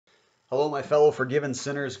Hello, my fellow forgiven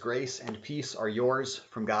sinners. Grace and peace are yours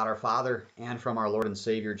from God our Father and from our Lord and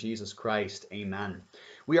Savior Jesus Christ. Amen.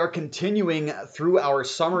 We are continuing through our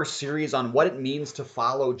summer series on what it means to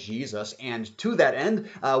follow Jesus, and to that end,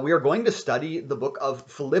 we are going to study the book of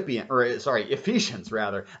Ephesians,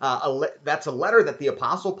 rather. That's a letter that the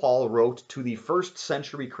Apostle Paul wrote to the first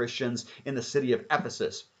century Christians in the city of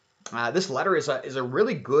Ephesus. This letter is a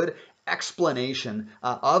really good explanation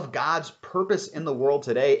of God's purpose in the world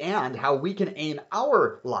today and how we can aim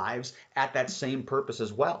our lives at that same purpose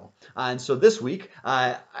as well. And so this week,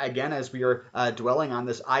 again, as we are dwelling on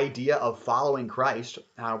this idea of following Christ,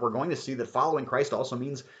 we're going to see that following Christ also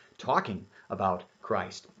means talking about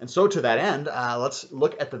Christ. And so to that end, let's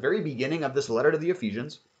look at the very beginning of this letter to the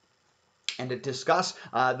Ephesians and to discuss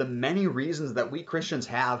the many reasons that we Christians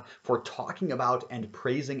have for talking about and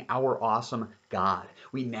praising our awesome God.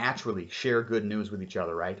 We naturally share good news with each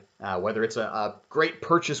other, right? Whether it's a great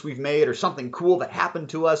purchase we've made or something cool that happened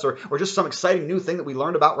to us or just some exciting new thing that we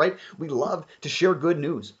learned about, right? We love to share good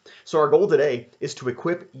news. So our goal today is to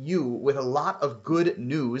equip you with a lot of good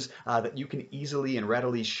news that you can easily and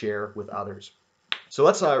readily share with others. So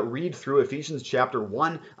let's read through Ephesians chapter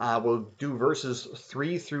 1. We'll do verses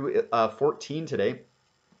 3 through 14 today.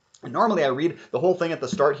 And normally I read the whole thing at the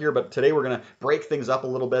start here, but today we're going to break things up a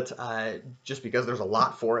little bit just because there's a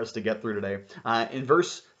lot for us to get through today. In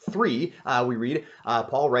verse 3, we read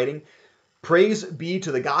Paul writing, "Praise be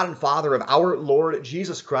to the God and Father of our Lord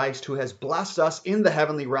Jesus Christ, who has blessed us in the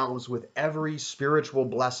heavenly realms with every spiritual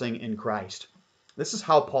blessing in Christ." This is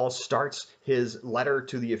how Paul starts his letter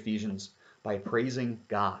to the Ephesians, by praising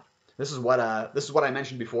God. This is what I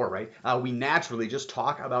mentioned before, right? We naturally just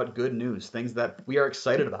talk about good news, things that we are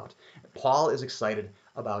excited about. Paul is excited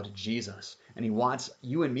about Jesus, and he wants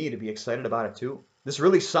you and me to be excited about it too. This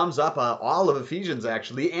really sums up all of Ephesians,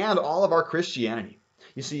 actually, and all of our Christianity.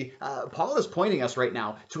 You see, Paul is pointing us right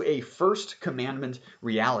now to a first commandment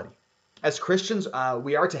reality. As Christians,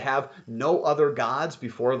 we are to have no other gods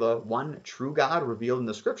before the one true God revealed in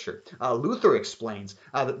the Scripture. Luther explains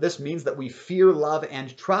that this means that we fear, love,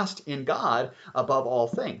 and trust in God above all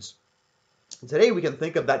things. Today, we can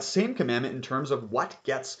think of that same commandment in terms of what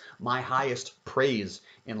gets my highest praise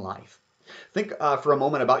in life. Think for a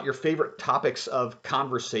moment about your favorite topics of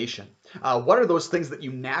conversation. What are those things that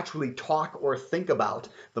you naturally talk or think about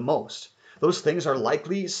the most? Those things are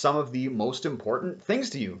likely some of the most important things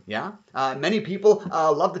to you, yeah? Many people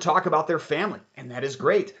love to talk about their family, and that is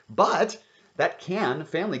great. But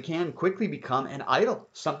family can quickly become an idol,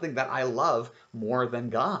 something that I love more than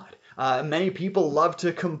God. Many people love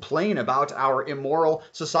to complain about our immoral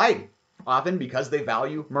society, often because they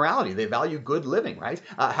value morality, they value good living, right?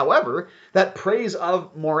 However, that praise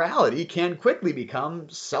of morality can quickly become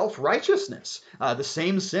self-righteousness, the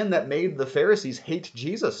same sin that made the Pharisees hate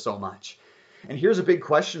Jesus so much. And here's a big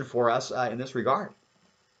question for us in this regard.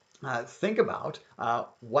 Think about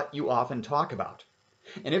what you often talk about.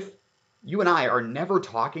 And if you and I are never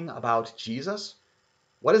talking about Jesus,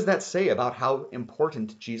 what does that say about how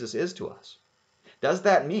important Jesus is to us? Does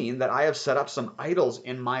that mean that I have set up some idols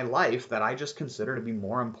in my life that I just consider to be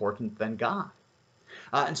more important than God?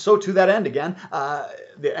 And so to that end, again,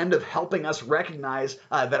 the end of helping us recognize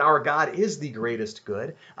that our God is the greatest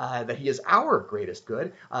good, that he is our greatest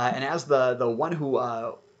good, and as the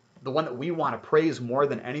one that we want to praise more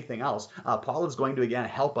than anything else, Paul is going to again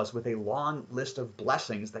help us with a long list of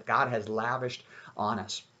blessings that God has lavished on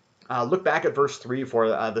us. Look back at verse 3 for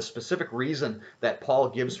the specific reason that Paul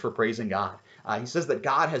gives for praising God. He says that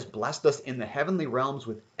God has blessed us in the heavenly realms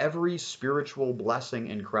with every spiritual blessing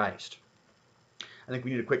in Christ. I think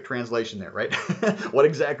we need a quick translation there, right? What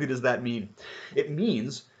exactly does that mean? It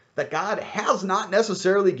means that God has not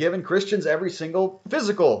necessarily given Christians every single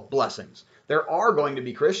physical blessings. There are going to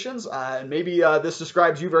be Christians, and maybe this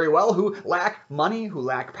describes you very well, who lack money, who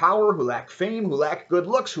lack power, who lack fame, who lack good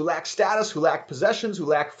looks, who lack status, who lack possessions, who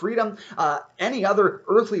lack freedom. Any other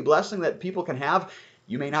earthly blessing that people can have,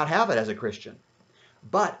 you may not have it as a Christian.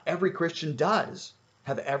 But every Christian does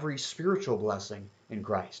have every spiritual blessing in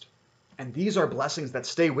Christ. And these are blessings that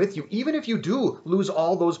stay with you, even if you do lose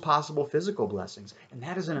all those possible physical blessings. And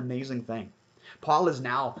that is an amazing thing. Paul is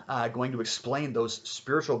now going to explain those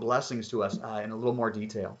spiritual blessings to us in a little more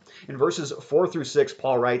detail. In verses 4 through 6,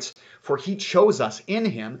 Paul writes, "For he chose us in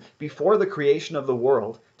him before the creation of the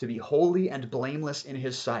world to be holy and blameless in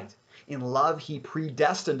his sight. In love, he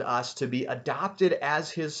predestined us to be adopted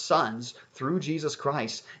as his sons through Jesus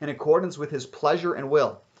Christ, in accordance with his pleasure and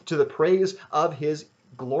will, to the praise of his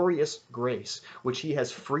glorious grace, which he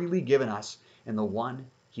has freely given us in the one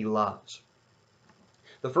he loves."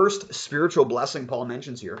 The first spiritual blessing Paul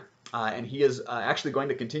mentions here and he is actually going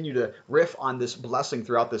to continue to riff on this blessing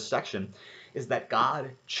throughout this section, is that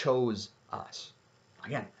God chose us.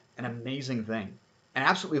 Again, an amazing thing. And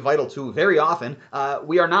absolutely vital too. Very often,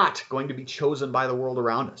 we are not going to be chosen by the world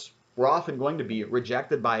around us. We're often going to be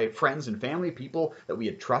rejected by friends and family, people that we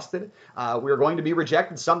had trusted. We're going to be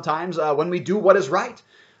rejected sometimes when we do what is right.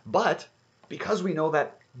 But because we know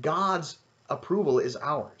that God's approval is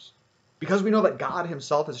ours, because we know that God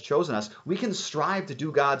himself has chosen us, we can strive to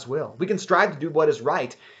do God's will. We can strive to do what is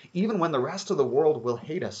right, even when the rest of the world will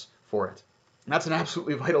hate us for it. And that's an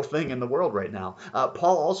absolutely vital thing in the world right now.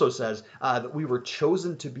 Paul also says that we were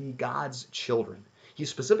chosen to be God's children. He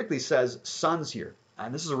specifically says sons here.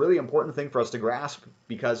 And this is a really important thing for us to grasp,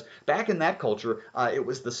 because back in that culture, it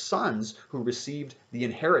was the sons who received the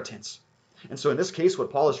inheritance. And so in this case, what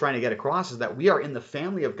Paul is trying to get across is that we are in the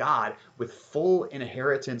family of God with full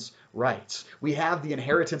inheritance rights. We have the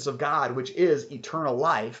inheritance of God, which is eternal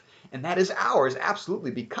life, and that is ours absolutely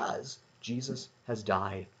because Jesus has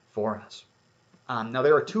died for us. Now,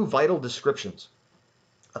 there are two vital descriptions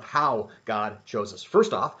of how God chose us.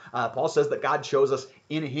 First off, Paul says that God chose us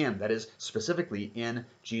in him, that is, specifically in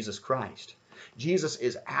Jesus Christ. Jesus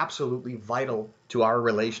is absolutely vital to our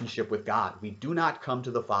relationship with God. We do not come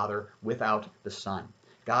to the Father without the Son.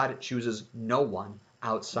 God chooses no one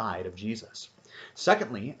outside of Jesus.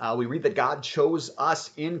 Secondly, we read that God chose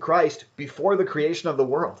us in Christ before the creation of the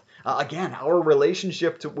world. Again, our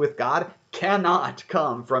relationship with God cannot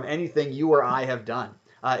come from anything you or I have done.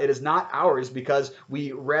 It is not ours because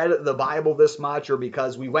we read the Bible this much, or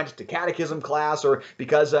because we went to catechism class, or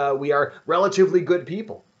because we are relatively good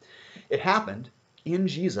people. It happened in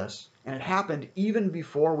Jesus, and it happened even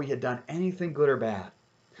before we had done anything good or bad.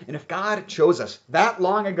 And if God chose us that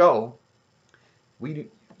long ago,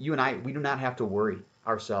 you and I, we do not have to worry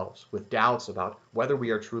ourselves with doubts about whether we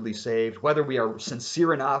are truly saved, whether we are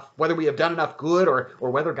sincere enough, whether we have done enough good,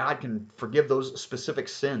 or whether God can forgive those specific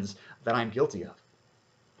sins that I'm guilty of.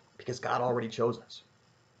 Because God already chose us.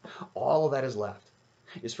 All that is left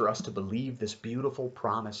is for us to believe this beautiful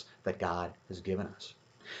promise that God has given us.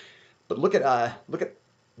 But look at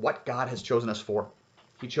what God has chosen us for.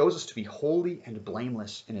 He chose us to be holy and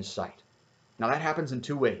blameless in his sight. Now that happens in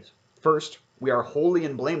two ways. First, we are holy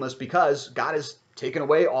and blameless because God has taken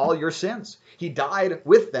away all your sins. He died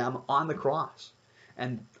with them on the cross,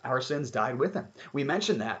 and our sins died with him. We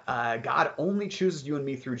mentioned that God only chooses you and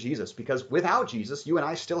me through Jesus, because without Jesus, you and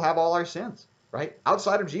I still have all our sins, right?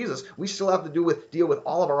 Outside of Jesus, we still have to deal with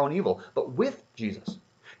all of our own evil. But with Jesus,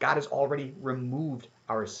 God has already removed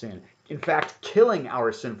our sin. In fact, killing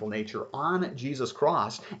our sinful nature on Jesus'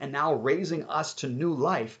 cross, and now raising us to new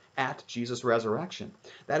life at Jesus' resurrection.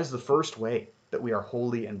 That is the first way that we are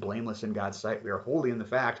holy and blameless in God's sight. We are holy in the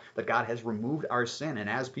fact that God has removed our sin, and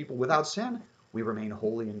as people without sin, we remain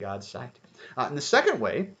holy in God's sight. And the second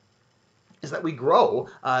way is that we grow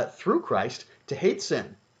through Christ to hate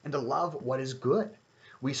sin and to love what is good.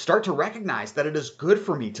 We start to recognize that it is good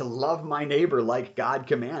for me to love my neighbor like God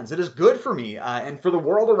commands. It is good for me and for the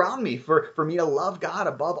world around me, for me to love God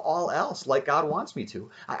above all else like God wants me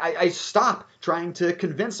to. I stop trying to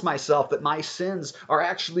convince myself that my sins are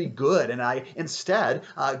actually good, and I instead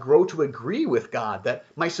grow to agree with God that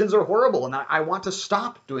my sins are horrible and I want to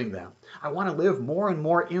stop doing them. I want to live more and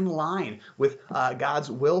more in line with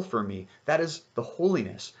God's will for me. That is the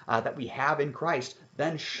holiness that we have in Christ,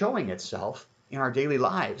 then showing itself in our daily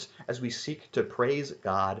lives as we seek to praise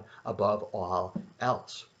God above all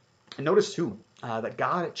else. And notice too that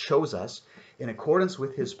God chose us in accordance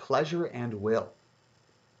with his pleasure and will.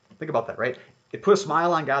 Think about that, right? It put a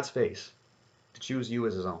smile on God's face to choose you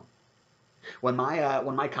as his own. When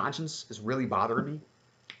my conscience is really bothering me,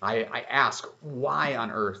 I ask why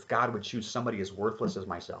on earth God would choose somebody as worthless as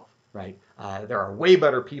myself, right? There are way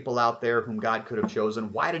better people out there whom God could have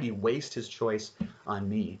chosen. Why did he waste his choice on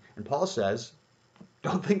me? And Paul says,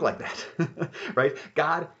 don't think like that, right?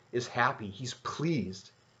 God is happy. He's pleased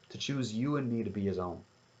to choose you and me to be his own.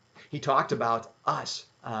 He talked about us,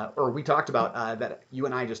 or we talked about that you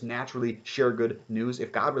and I just naturally share good news.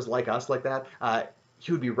 If God was like us like that,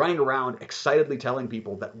 he would be running around excitedly telling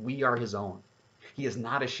people that we are his own. He is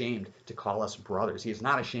not ashamed to call us brothers. He is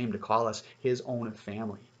not ashamed to call us his own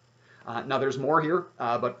family. Now there's more here,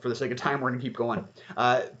 but for the sake of time, we're going to keep going.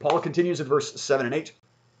 Paul continues in verse 7 and 8.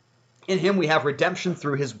 In him we have redemption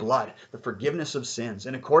through his blood, the forgiveness of sins,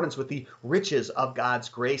 in accordance with the riches of God's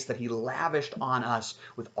grace that he lavished on us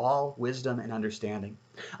with all wisdom and understanding.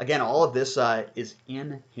 Again, all of this is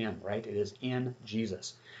in him, right? It is in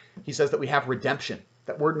Jesus. He says that we have redemption.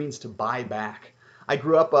 That word means to buy back. I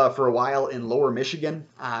grew up for a while in Lower Michigan,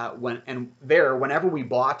 whenever we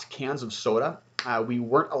bought cans of soda, We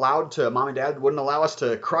weren't allowed to, mom and dad wouldn't allow us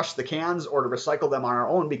to crush the cans or to recycle them on our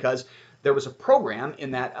own because there was a program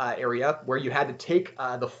in that area where you had to take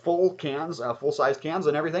the full cans, full-size cans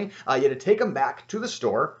and everything. You had to take them back to the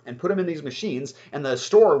store and put them in these machines, and the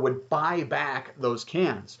store would buy back those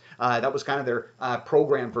cans. That was kind of their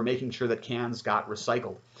program for making sure that cans got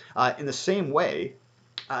recycled. In the same way,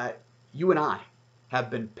 you and I have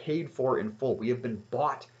been paid for in full. We have been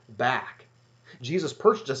bought back. Jesus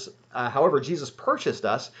purchased us, however, Jesus purchased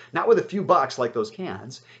us not with a few bucks like those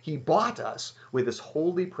cans. He bought us with his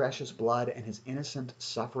holy, precious blood and his innocent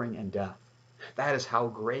suffering and death. That is how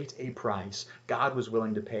great a price God was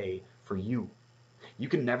willing to pay for you. You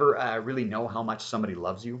can never really know how much somebody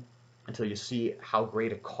loves you until you see how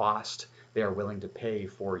great a cost they are willing to pay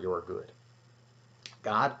for your good.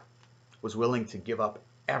 God was willing to give up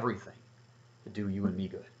everything to do you and me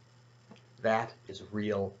good. That is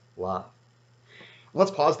real love.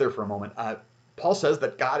 Let's pause there for a moment. Paul says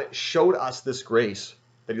that God showed us this grace,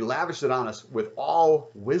 that he lavished it on us with all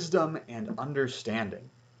wisdom and understanding.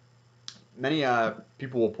 Many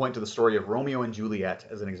people will point to the story of Romeo and Juliet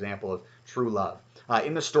as an example of true love.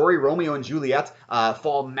 In the story, Romeo and Juliet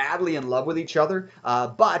fall madly in love with each other,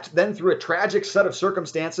 but then through a tragic set of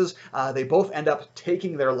circumstances, they both end up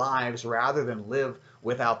taking their lives rather than live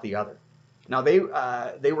without the other. Now, they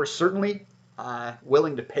were certainly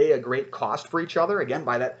willing to pay a great cost for each other. Again,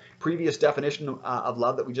 by that previous definition of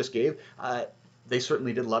love that we just gave, they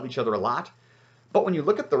certainly did love each other a lot. But when you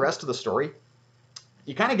look at the rest of the story,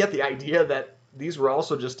 you kind of get the idea that these were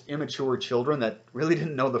also just immature children that really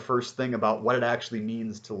didn't know the first thing about what it actually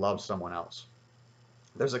means to love someone else.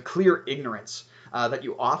 There's a clear ignorance that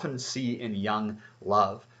you often see in young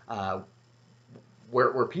love,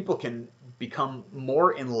 where people can become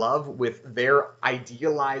more in love with their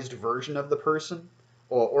idealized version of the person,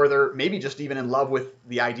 or they're maybe just even in love with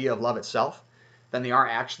the idea of love itself, than they are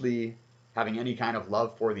actually having any kind of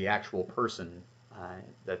love for the actual person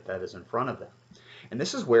that is in front of them. And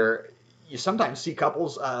this is where you sometimes see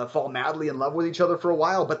couples fall madly in love with each other for a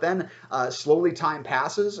while, but then slowly time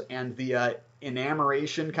passes and the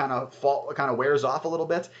enamoration kind of wears off a little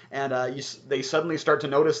bit, and they suddenly start to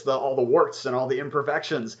notice all the warts and all the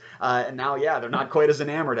imperfections, and now, yeah, they're not quite as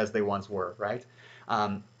enamored as they once were, right?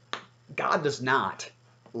 God does not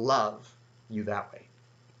love you that way,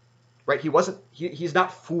 right? He's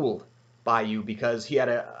not fooled by you because he had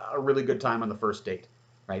a really good time on the first date.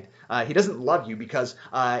 Right? He doesn't love you because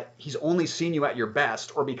he's only seen you at your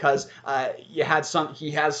best, or because he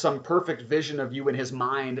has some perfect vision of you in his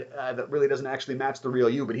mind that really doesn't actually match the real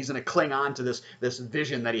you, but he's going to cling on to this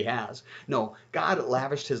vision that he has. No, God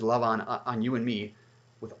lavished his love on you and me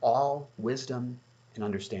with all wisdom and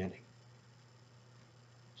understanding.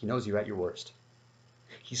 He knows you at your worst.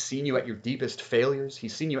 He's seen you at your deepest failures.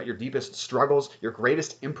 He's seen you at your deepest struggles, your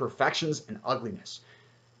greatest imperfections and ugliness.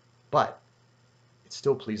 But it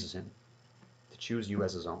still pleases him to choose you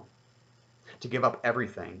as his own, to give up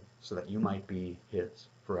everything so that you might be his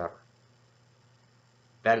forever.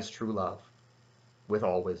 That is true love with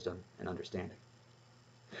all wisdom and understanding.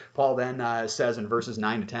 Paul then says in verses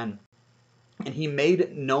 9 to 10, "And he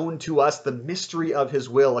made known to us the mystery of his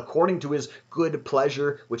will, according to his good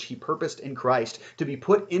pleasure, which he purposed in Christ, to be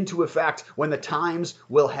put into effect when the times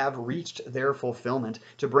will have reached their fulfillment,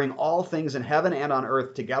 to bring all things in heaven and on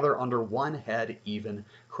earth together under one head, even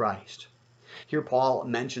Christ." Here Paul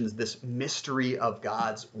mentions this mystery of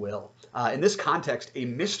God's will. In this context, a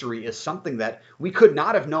mystery is something that we could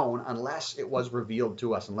not have known unless it was revealed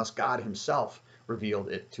to us, unless God himself revealed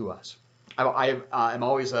it to us. I'm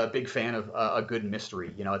always a big fan of a good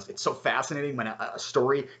mystery. You know, it's so fascinating when a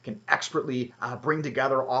story can expertly bring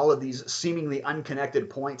together all of these seemingly unconnected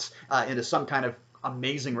points into some kind of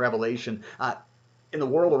amazing revelation. In the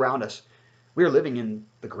world around us, we are living in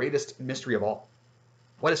the greatest mystery of all.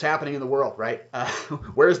 What is happening in the world, right?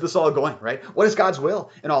 Where is this all going, right? What is God's will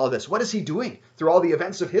in all of this? What is he doing through all the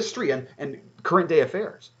events of history and current day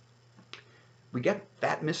affairs? We get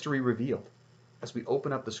that mystery revealed as we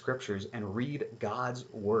open up the scriptures and read God's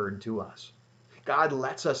word to us. God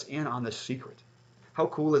lets us in on the secret. How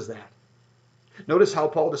cool is that? Notice how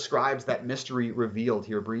Paul describes that mystery revealed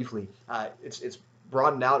here briefly. It's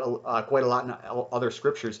broadened out quite a lot in other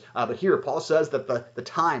scriptures, but here Paul says that the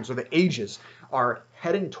times or the ages are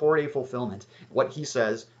heading toward a fulfillment. What he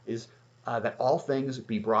says is that all things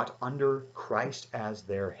be brought under Christ as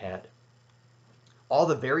their head. All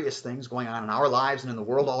the various things going on in our lives and in the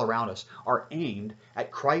world all around us are aimed at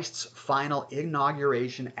Christ's final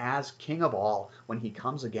inauguration as King of all when he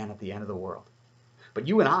comes again at the end of the world. But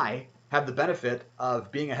you and I have the benefit of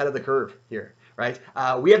being ahead of the curve here, right?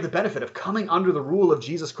 We have the benefit of coming under the rule of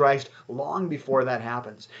Jesus Christ long before that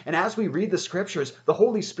happens. And as we read the scriptures, the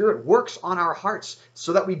Holy Spirit works on our hearts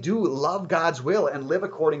so that we do love God's will and live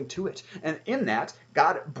according to it. And in that,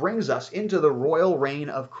 God brings us into the royal reign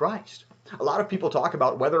of Christ. A lot of people talk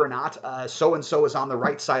about whether or not so-and-so is on the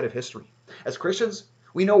right side of history. As Christians,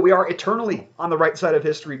 we know we are eternally on the right side of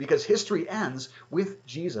history because history ends with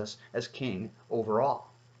Jesus as king over all.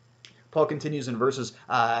 Paul continues in verses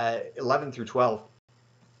 11 through 12.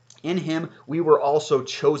 In him we were also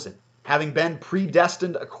chosen, having been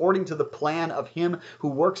predestined according to the plan of him who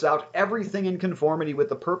works out everything in conformity with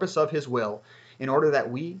the purpose of his will, in order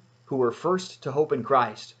that we, who were first to hope in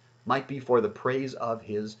Christ, might be for the praise of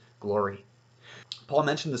his glory. Paul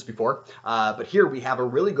mentioned this before, but here we have a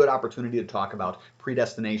really good opportunity to talk about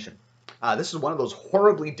predestination. This is one of those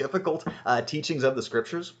horribly difficult teachings of the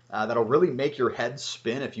scriptures that'll really make your head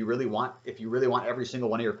spin if you really want every single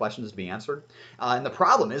one of your questions to be answered. And the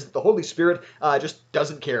problem is that the Holy Spirit just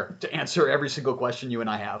doesn't care to answer every single question you and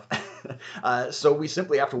I have. So we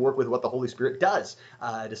simply have to work with what the Holy Spirit does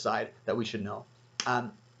decide that we should know.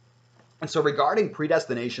 And so regarding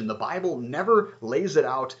predestination, the Bible never lays it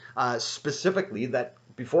out specifically that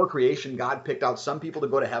before creation, God picked out some people to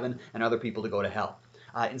go to heaven and other people to go to hell.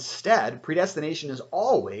 Instead, predestination is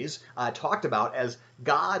always talked about as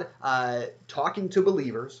God talking to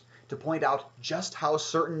believers to point out just how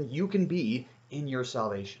certain you can be in your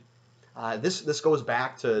salvation. This goes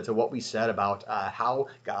back to what we said about how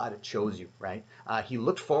God chose you, right? He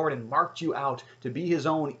looked forward and marked you out to be his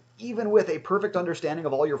own, even with a perfect understanding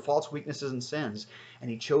of all your faults, weaknesses, and sins.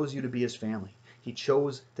 And he chose you to be his family. He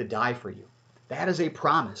chose to die for you. That is a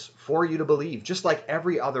promise for you to believe, just like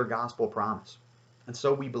every other gospel promise. And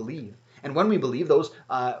so we believe. And when we believe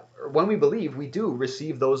we do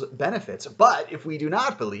receive those benefits. But if we do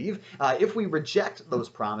not believe, if we reject those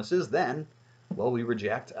promises, then, well, we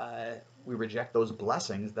reject those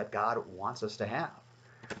blessings that God wants us to have.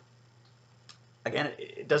 Again,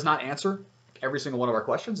 it does not answer every single one of our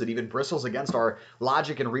questions. It even bristles against our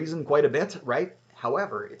logic and reason quite a bit, right?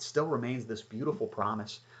 However, it still remains this beautiful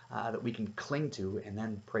promise that we can cling to and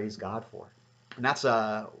then praise God for. And that's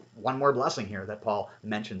one more blessing here that Paul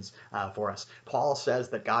mentions for us. Paul says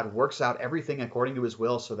that God works out everything according to his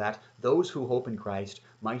will so that those who hope in Christ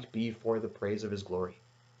might be for the praise of his glory.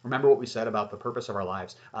 Remember what we said about the purpose of our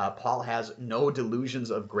lives. Paul has no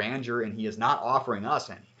delusions of grandeur, and he is not offering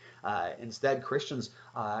us any. Instead, Christians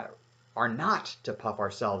are not to puff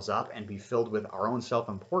ourselves up and be filled with our own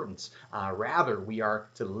self-importance. Rather, we are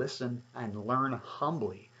to listen and learn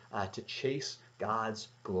humbly to chase God's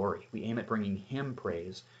glory. We aim at bringing him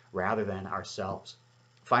praise rather than ourselves.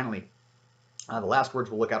 Finally, the last words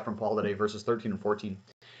we'll look at from Paul today, verses 13 and 14.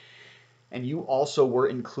 And you also were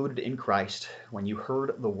included in Christ when you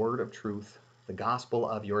heard the word of truth, the gospel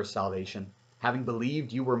of your salvation. Having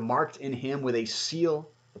believed, you were marked in him with a seal,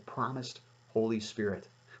 the promised Holy Spirit,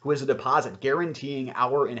 who is a deposit guaranteeing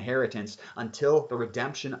our inheritance until the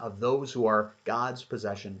redemption of those who are God's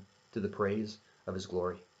possession to the praise of his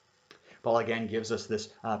glory. Paul again gives us this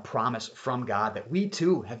promise from God that we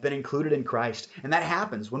too have been included in Christ. And that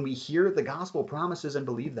happens when we hear the gospel promises and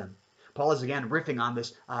believe them. Paul is again riffing on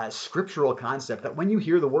this scriptural concept that when you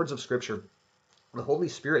hear the words of Scripture, the Holy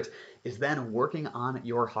Spirit is then working on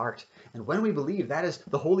your heart. And when we believe, that is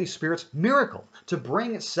the Holy Spirit's miracle to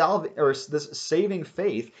bring this saving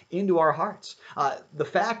faith into our hearts. The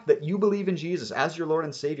fact that you believe in Jesus as your Lord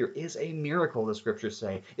and Savior is a miracle, the Scriptures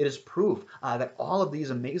say. It is proof that all of these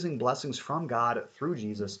amazing blessings from God through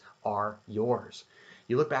Jesus are yours.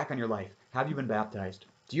 You look back on your life. Have you been baptized?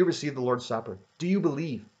 Do you receive the Lord's Supper? Do you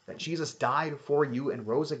believe that Jesus died for you and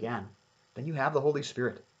rose again? Then you have the Holy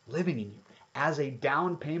Spirit living in you as a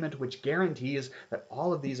down payment which guarantees that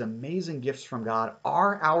all of these amazing gifts from God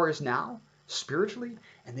are ours now, spiritually,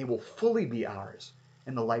 and they will fully be ours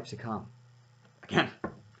in the life to come. Again,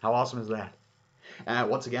 how awesome is that?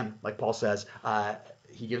 Once again, like Paul says,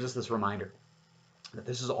 he gives us this reminder that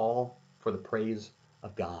this is all for the praise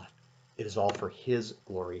of God. It is all for his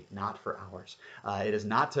glory, not for ours. It is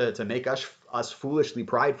not to make us foolishly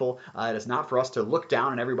prideful. It is not for us to look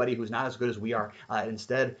down on everybody who's not as good as we are.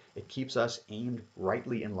 Instead, it keeps us aimed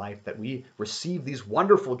rightly in life, that we receive these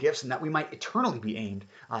wonderful gifts and that we might eternally be aimed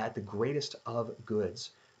at the greatest of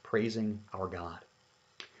goods, praising our God.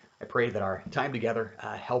 I pray that our time together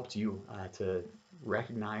helped you to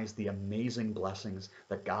recognize the amazing blessings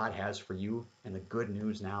that God has for you and the good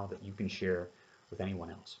news now that you can share with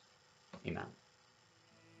anyone else. Amen.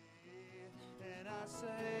 And I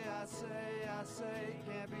say,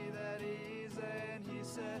 can't be that easy. And he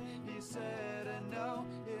said, and no,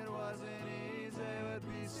 it wasn't easy, but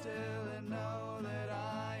be still and know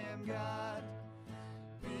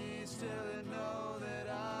still